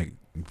it will make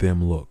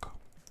them look.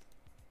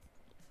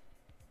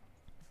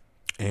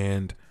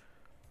 And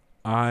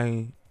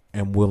I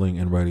am willing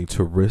and ready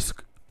to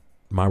risk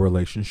my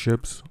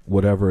relationships,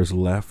 whatever is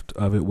left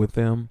of it with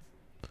them,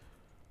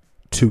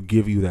 to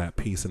give you that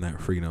peace and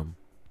that freedom.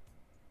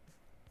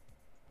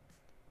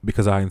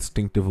 Because I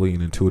instinctively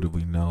and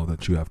intuitively know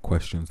that you have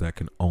questions that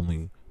can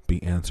only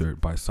be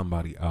answered by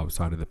somebody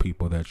outside of the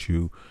people that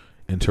you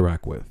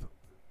interact with.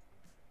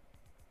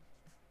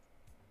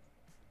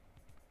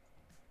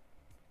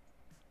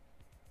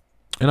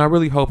 And I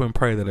really hope and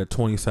pray that at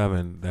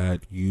 27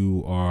 that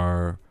you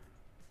are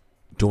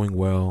doing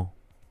well.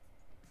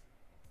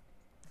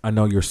 I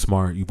know you're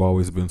smart. You've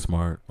always been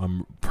smart.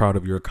 I'm proud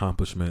of your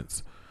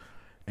accomplishments.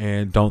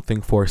 And don't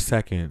think for a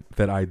second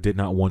that I did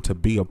not want to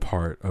be a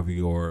part of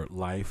your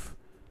life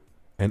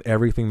and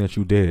everything that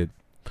you did.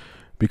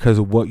 Because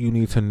what you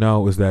need to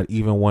know is that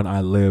even when I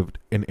lived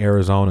in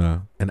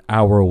Arizona, an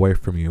hour away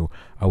from you,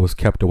 I was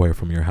kept away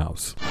from your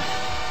house.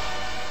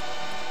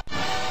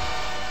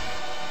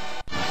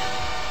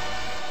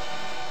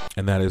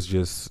 And that is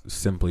just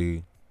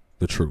simply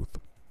the truth.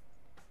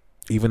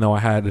 Even though I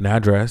had an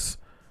address,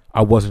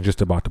 I wasn't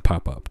just about to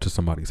pop up to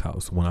somebody's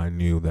house when I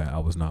knew that I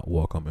was not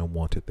welcome and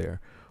wanted there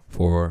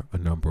for a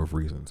number of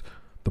reasons.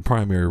 The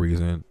primary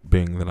reason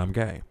being that I'm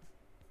gay.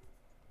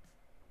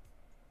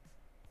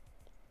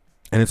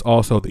 And it's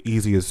also the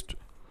easiest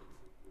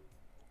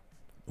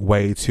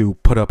way to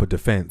put up a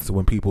defense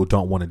when people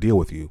don't want to deal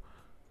with you.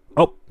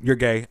 Oh, you're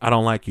gay. I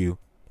don't like you.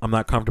 I'm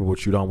not comfortable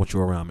with you. Don't want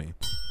you around me.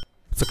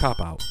 It's a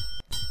cop-out.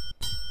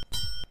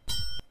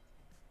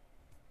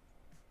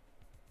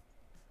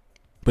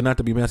 But not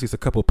to be messy, it's a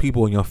couple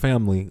people in your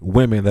family,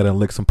 women that done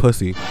lick some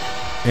pussy.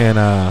 And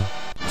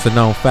it's a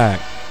known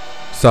fact.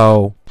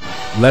 So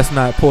let's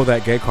not pull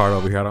that gay card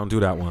over here. I don't do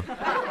that one.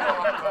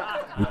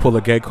 We pull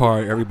a gay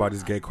card,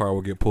 everybody's gay card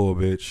will get pulled,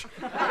 bitch.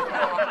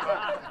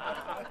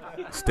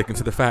 Sticking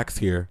to the facts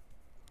here.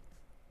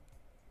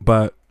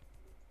 But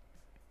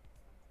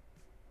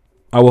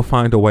I will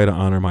find a way to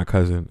honor my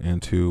cousin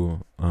and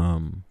to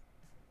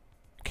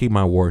keep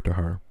my word to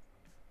her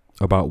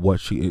about what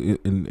she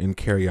and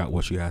carry out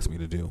what she asked me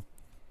to do.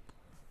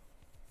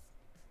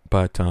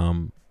 But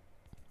Kwame,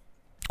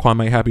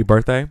 happy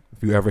birthday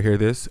if you ever hear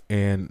this,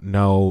 and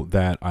know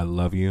that I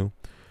love you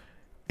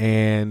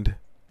and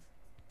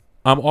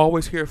I'm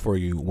always here for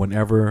you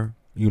whenever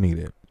you need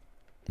it.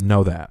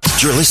 Know that.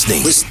 You're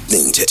listening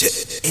to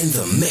In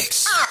the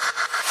Mix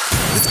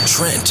with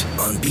Trent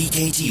on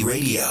BKT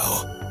Radio.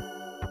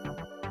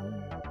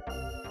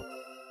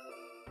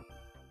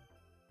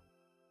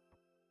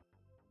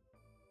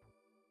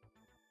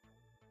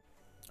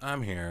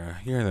 I'm here.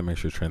 You're in the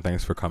Mix with Trent.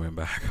 Thanks for coming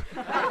back.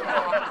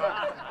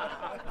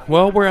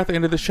 Well, we're at the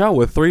end of the show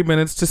with 3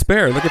 minutes to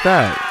spare. Look at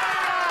that.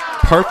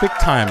 Perfect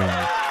timing.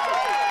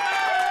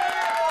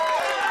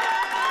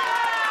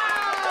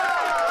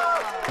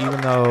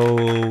 Even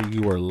though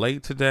you were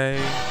late today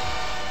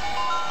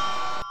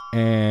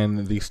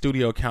and the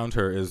studio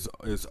counter is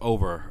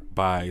over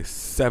by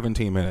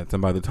 17 minutes,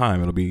 and by the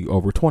time it'll be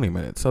over 20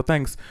 minutes. So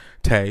thanks,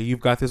 Tay. You've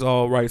got this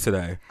all right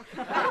today.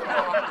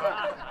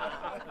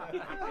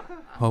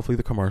 Hopefully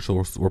the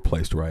commercials were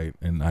placed right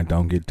and I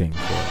don't get dinged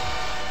for it.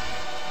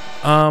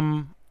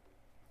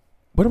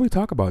 What did we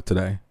talk about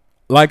today?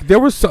 Like, there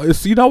was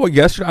you know what,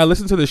 yesterday I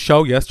listened to the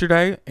show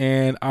yesterday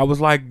and I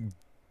was like,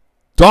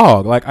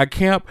 dog, like I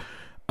can't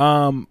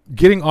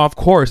getting off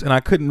course, and I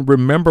couldn't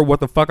remember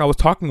what the fuck I was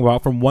talking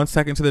about from 1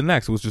 second to the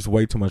next. It was just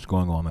way too much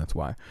going on. That's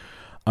why.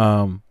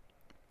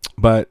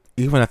 But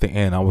even at the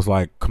end, I was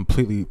like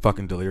completely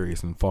fucking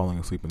delirious and falling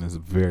asleep in this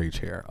very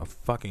chair. A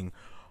fucking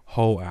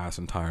whole ass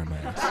entire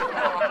mess.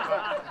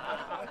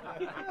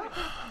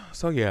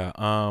 So yeah,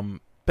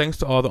 thanks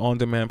to all the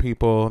on-demand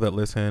people that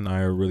listen.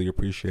 I really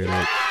appreciate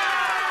it.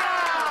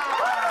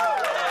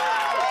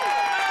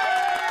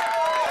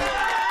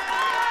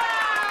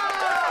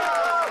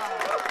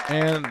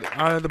 And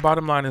the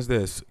bottom line is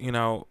this, you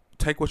know,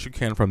 take what you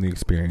can from the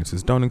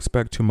experiences. Don't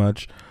expect too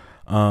much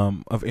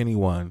of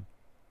anyone.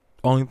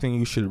 Only thing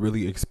you should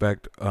really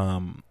expect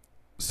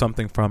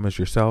something from is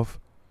yourself.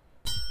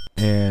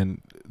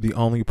 And the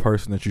only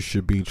person that you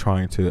should be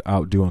trying to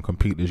outdo and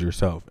compete is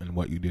yourself and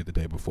what you did the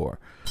day before.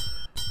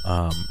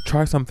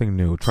 Try something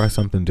new. Try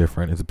something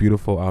different. It's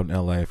beautiful out in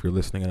LA. If you're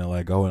listening in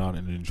LA, go out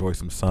and enjoy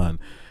some sun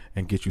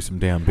and get you some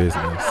damn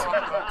business.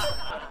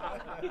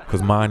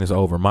 Because mine is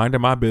over.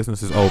 Minding my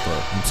business is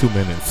over in 2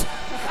 minutes.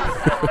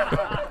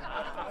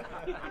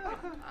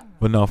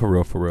 But no, for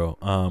real.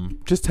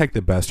 Just take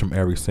the best from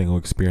every single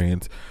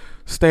experience.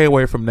 Stay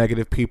away from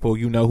negative people.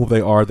 You know who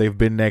they are. They've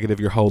been negative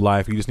your whole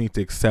life. You just need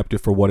to accept it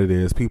for what it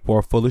is. People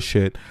are full of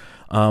shit.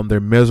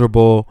 They're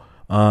miserable.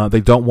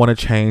 They don't want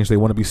to change. They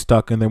want to be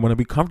stuck and they want to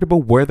be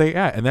comfortable where they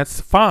at. And that's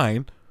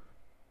fine.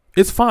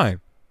 It's fine.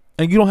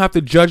 And you don't have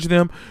to judge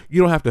them.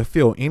 You don't have to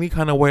feel any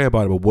kind of way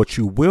about it. But what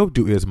you will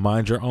do is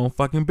mind your own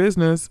fucking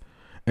business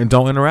and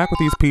don't interact with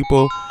these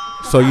people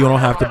so you don't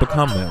have to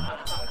become them.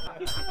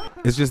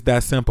 It's just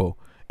that simple.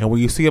 And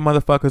when you see a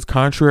motherfucker's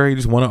contrary,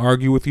 just want to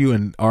argue with you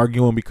and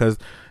arguing because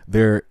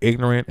they're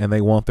ignorant and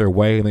they want their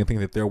way and they think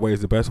that their way is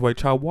the best way,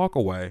 child, walk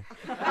away.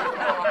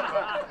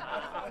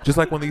 Just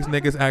like when these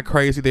niggas act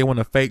crazy, they want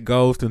to fake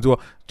ghost and do a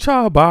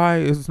child, bye.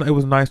 It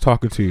was nice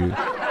talking to you.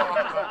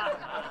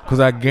 Because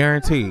I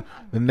guarantee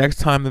the next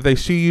time that they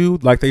see you,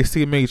 like they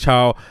see me,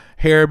 child,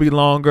 hair be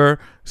longer,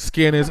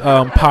 skin is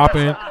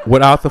popping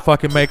without the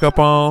fucking makeup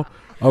on,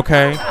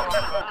 okay?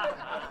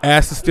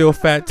 Ass is still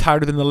fat,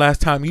 tighter than the last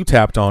time you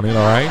tapped on it,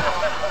 all right?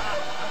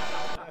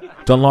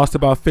 Done lost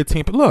about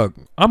 15, but look,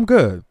 I'm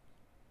good.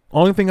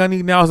 Only thing I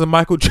need now is a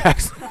Michael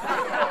Jackson.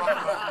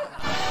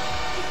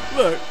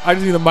 Look, I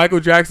just need a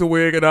Michael Jackson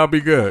wig and I'll be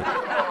good.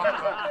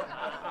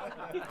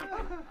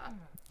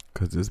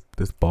 Cause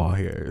this ball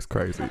here is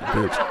crazy,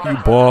 bitch. You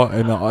ball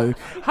and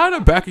how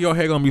the back of your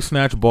head gonna be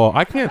snatched ball?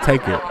 I can't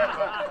take it.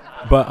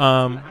 But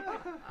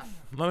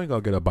let me go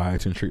get a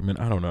biotin treatment.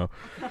 I don't know.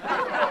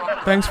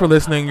 Thanks for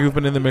listening. You've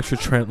been in the Mix with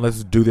Trent.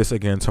 Let's do this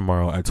again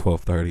tomorrow at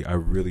 12:30. I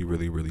really,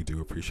 really, really do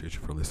appreciate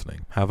you for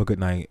listening. Have a good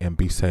night and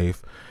be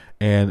safe.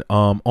 And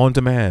on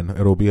demand,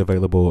 it'll be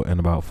available in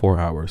about 4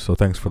 hours. So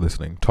thanks for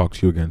listening. Talk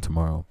to you again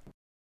tomorrow.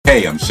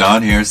 Hey, I'm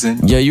Sean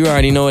Harrison. Yo, you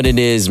already know what it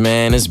is,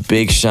 man. It's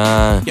Big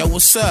Sean. Yo,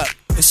 what's up?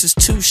 This is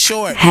Too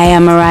Short. Hey,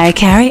 I'm Mariah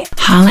Carey.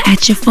 Holla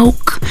at your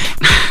folk.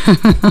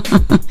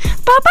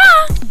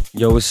 Bye-bye.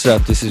 Yo, what's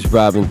up? This is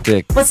Robin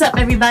Thicke. What's up,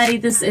 everybody?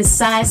 This is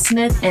Cy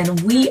Smith,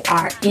 and we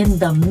are in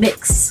the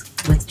mix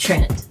with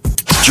Trent.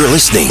 You're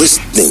listening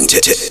to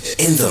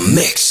In the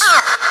Mix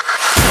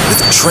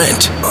with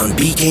Trent on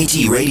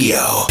BKT Radio.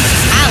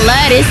 I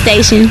love this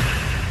station.